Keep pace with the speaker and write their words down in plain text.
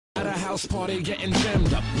house party getting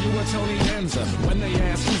jammed up. You were Tony Danza. When they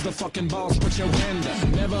ask who's the fucking boss, put your hand up.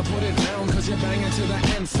 Never put it down cause you're banging to the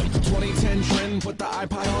anthem. 2010 trend, put the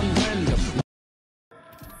iPod on random.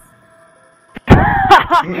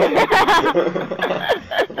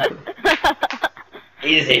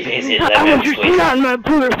 Easy peasy lemon squeezy. On my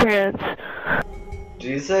booger pants. Did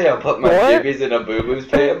you say I put my jibbies in a boo-boo's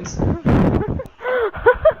pants?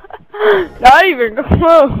 Not even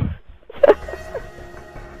close.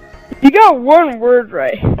 You got one word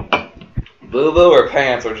right. Boo-boo or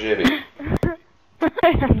pants or jibby?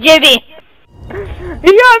 Jibby.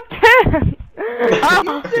 You got pants.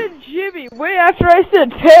 You said jibby way after I said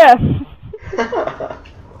pants.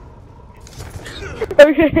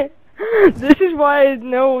 Okay. This is why I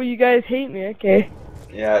know you guys hate me, okay?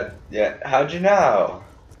 Yeah. How'd you know?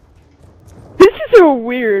 This is a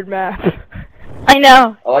weird map. I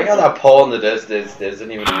know. I like how that pole in the distance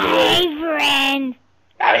isn't even Hey, good. friend.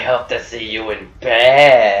 I hope to see you in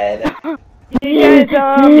bed. You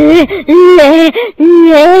guys,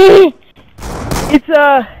 it's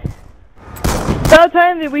about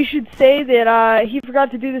time that we should say that he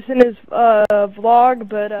forgot to do this in his vlog,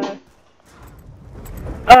 but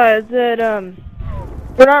that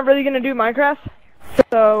we're not really gonna do Minecraft.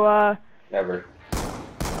 So Never.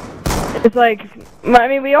 it's like, I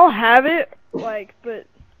mean, we all have it, like, but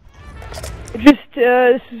it's just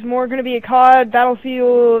this is more gonna be a COD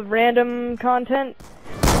Battlefield random content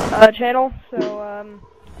channel. So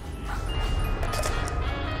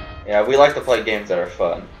Yeah, we like to play games that are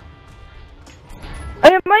fun. I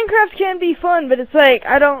mean, Minecraft can be fun, but it's like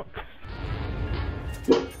I don't.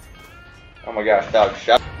 Oh my gosh, dog,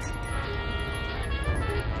 shut.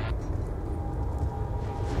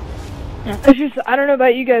 It's just, I don't know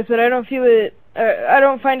about you guys, but I don't feel it, I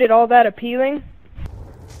don't find it all that appealing.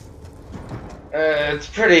 It's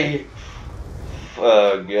pretty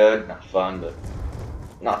good, not fun, but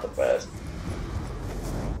not the best.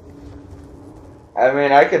 I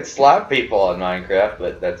mean, I could slap people on Minecraft,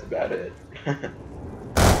 but that's about it.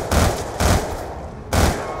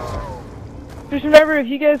 Just remember, if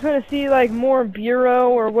you guys want to see, like, more Bureau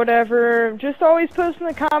or whatever, just always post in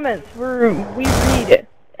the comments. We read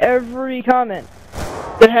every comment.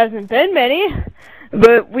 There hasn't been many,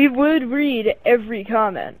 but we would read every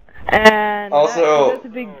comment. And also,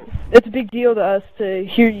 that's a big deal to us to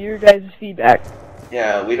hear your guys' feedback.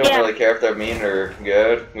 Yeah, we don't really care if they're mean or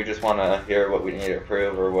good. We just want to hear what we need to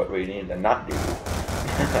improve or what we need to not do.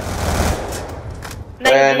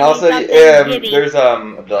 And also, there's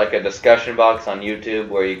like a discussion box on YouTube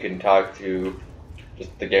where you can talk to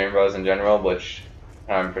just the TheGamingBros in general, which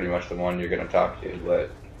I'm pretty much the one you're gonna talk to. But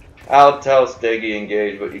I'll tell Stiggy and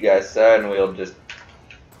Gage what you guys said, and we'll just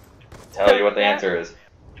tell you what the answer is.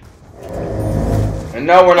 And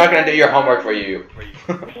no, we're not gonna do your homework for you.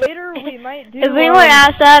 Later we might do. If anyone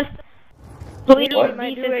asks us, later we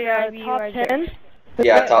might do a top 10.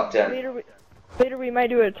 Yeah, top 10. Later we might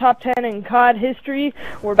do a top 10 in COD history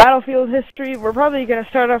or Battlefield history. We're probably going to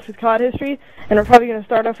start off with COD history, and we're probably going to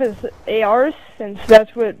start off with ARs, since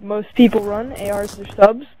that's what most people run. ARs are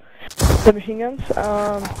subs, submachine guns.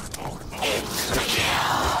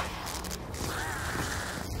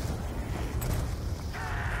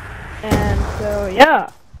 And so, yeah.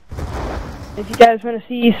 If you guys want to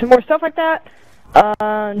see some more stuff like that,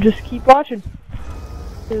 just keep watching,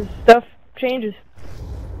 because stuff changes.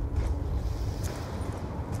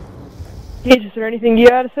 Is there anything you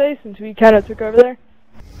had to say, since we kind of took over there?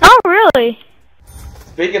 Oh, really?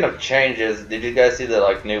 Speaking of changes, did you guys see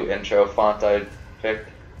the new intro font I picked?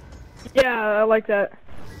 Yeah, I like that.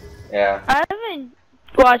 Yeah. I haven't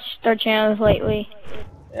watched our channels lately.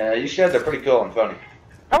 Yeah, you should. They're pretty cool and funny.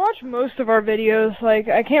 I watch most of our videos. Like,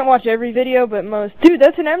 I can't watch every video, but most. Dude,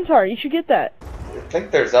 that's an MTAR. You should get that. I think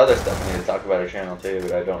there's other stuff we need to talk about our channel too,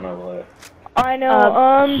 but I don't know what. I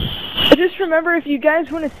know. Just remember, if you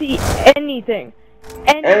guys want to see anything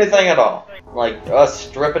at all, like us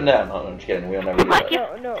stripping down. Oh, I'm just kidding. We'll never do that.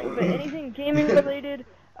 No, but anything gaming related,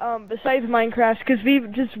 besides Minecraft, because we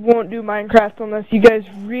just won't do Minecraft unless you guys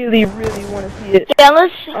really, really want to see it. Yeah,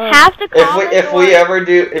 let's have to comment. If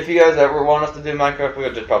you guys ever want us to do Minecraft,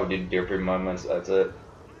 we'll just probably do Dear Free Moments. That's it.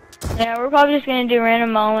 Yeah, we're probably just gonna do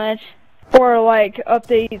random moments. Or like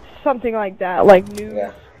updates, something like that, like news.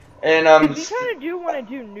 Yeah. And we kind of do want to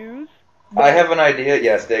do news. I have an idea.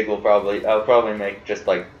 Yeah, Stig will I'll probably make just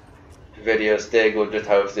like video. Stig will just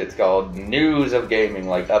host. It's called News of Gaming,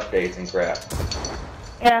 like updates and crap.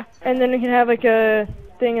 Yeah, and then we can have like a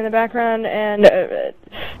thing in the background, and that'll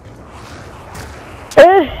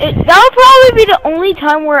probably be the only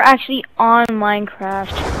time we're actually on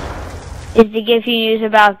Minecraft, is to give you news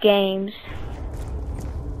about games.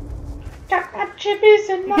 Chippies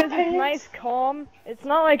in my Because pants. it's nice, calm. It's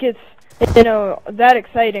not like it's, you know, that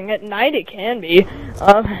exciting. At night it can be.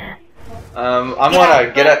 I'm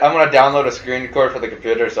gonna download a screen record for the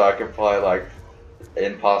computer so I can play like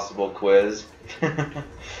Impossible Quiz.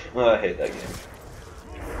 Oh, I hate that game.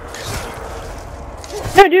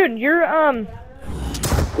 No, dude,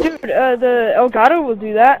 the Elgato will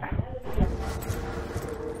do that.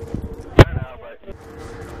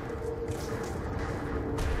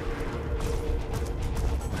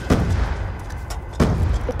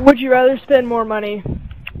 Would you rather spend more money?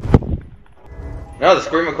 No, the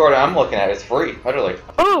screen recorder I'm looking at is free, literally.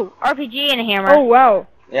 Ooh, RPG and a hammer. Oh, wow.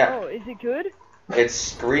 Yeah. Oh, is it good? It's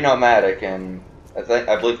Screen-O-Matic, and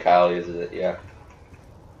I believe Kyle uses it. Yeah.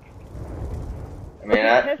 I mean,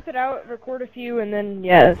 Test it out, record a few, and then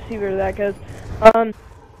yeah, see where that goes.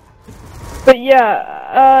 But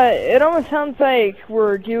yeah, it almost sounds like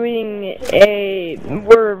we're doing a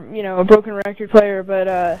broken record player, but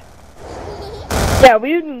yeah,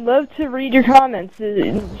 we would love to read your comments.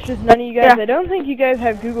 It's just none of you guys. Yeah. I don't think you guys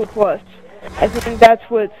have Google Plus. I think that's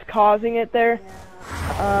what's causing it there.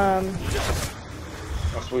 oh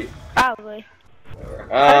sweet. Probably.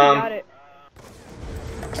 Whatever. I got it.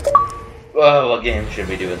 Well, what game should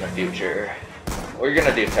we do in the future? We're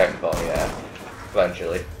gonna do technical, yeah,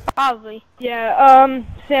 eventually. Probably. Yeah,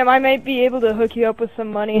 Sam, I might be able to hook you up with some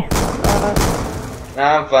money.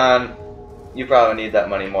 Nah, I'm fine. You probably need that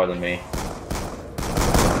money more than me.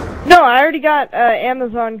 No, I already got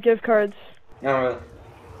Amazon gift cards. No, really.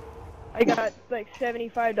 I got like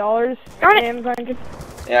 $75 Got it. Amazon gift.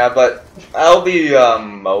 Yeah, but I'll be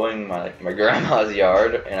mowing my grandma's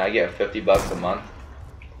yard, and I get $50 a month.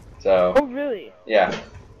 So. Oh, really? Yeah.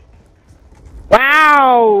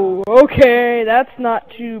 Wow. Okay, that's not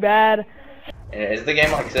too bad. And is the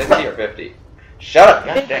game like 60 or 50? Shut up!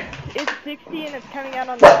 God dang. It's 60 and it's coming out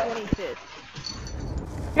on the 25th.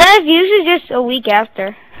 No, it's usually just a week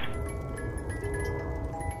after.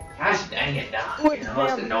 Gosh dang it, Doc. Wait, You're the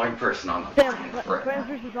most Sam. annoying person on the Sam, planet. Plants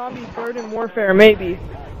vs. Zombies Garden Warfare, maybe.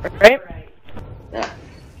 Right? Yeah.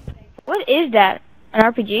 What is that? An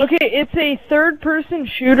RPG? Okay, it's a third-person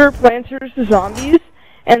shooter, Plants vs. Zombies,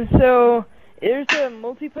 and so there's the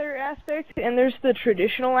multiplayer aspect and there's the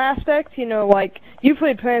traditional aspect. You know, like you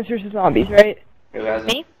played Plants vs. Zombies, right? Who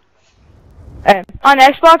hasn't? Me? On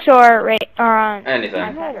Xbox or on Anything.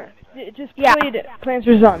 iPad? Just Yeah. played Plants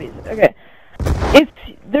vs. Zombies. Okay.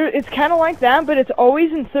 It's kind of like that, but it's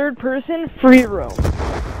always in third person, free roam.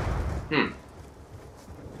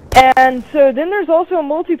 And so then there's also a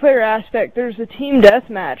multiplayer aspect. There's a team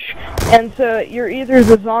deathmatch, and so you're either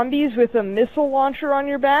the zombies with a missile launcher on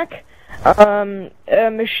your back, a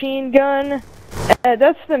machine gun.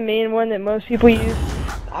 That's the main one that most people use.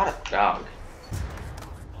 Not a dog.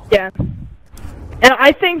 Yeah. And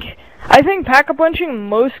I think pack-a-punching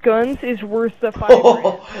most guns is worth the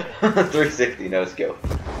 $5. 360 no scope.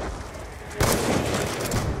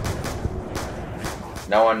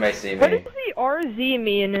 No one may see What does me. the RZ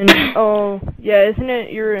mean? Oh, yeah, isn't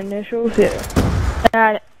it your initials? Yeah.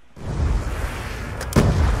 Got it.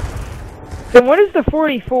 Then what is the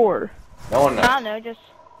 44? No one I knows. don't know, just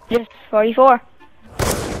 44.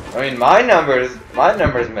 I mean, my numbers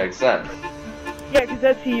make sense. Yeah, because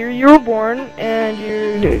that's the year you were born, and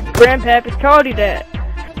your grandpappy called you that.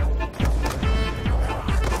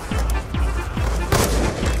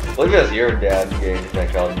 I believe it was your dad game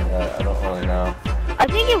that called me that. I don't really know. I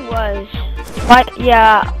think it was.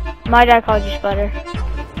 My dad called you Sputter.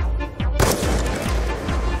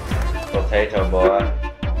 Potato boy.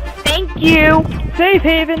 Thank you. Safe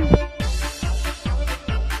haven.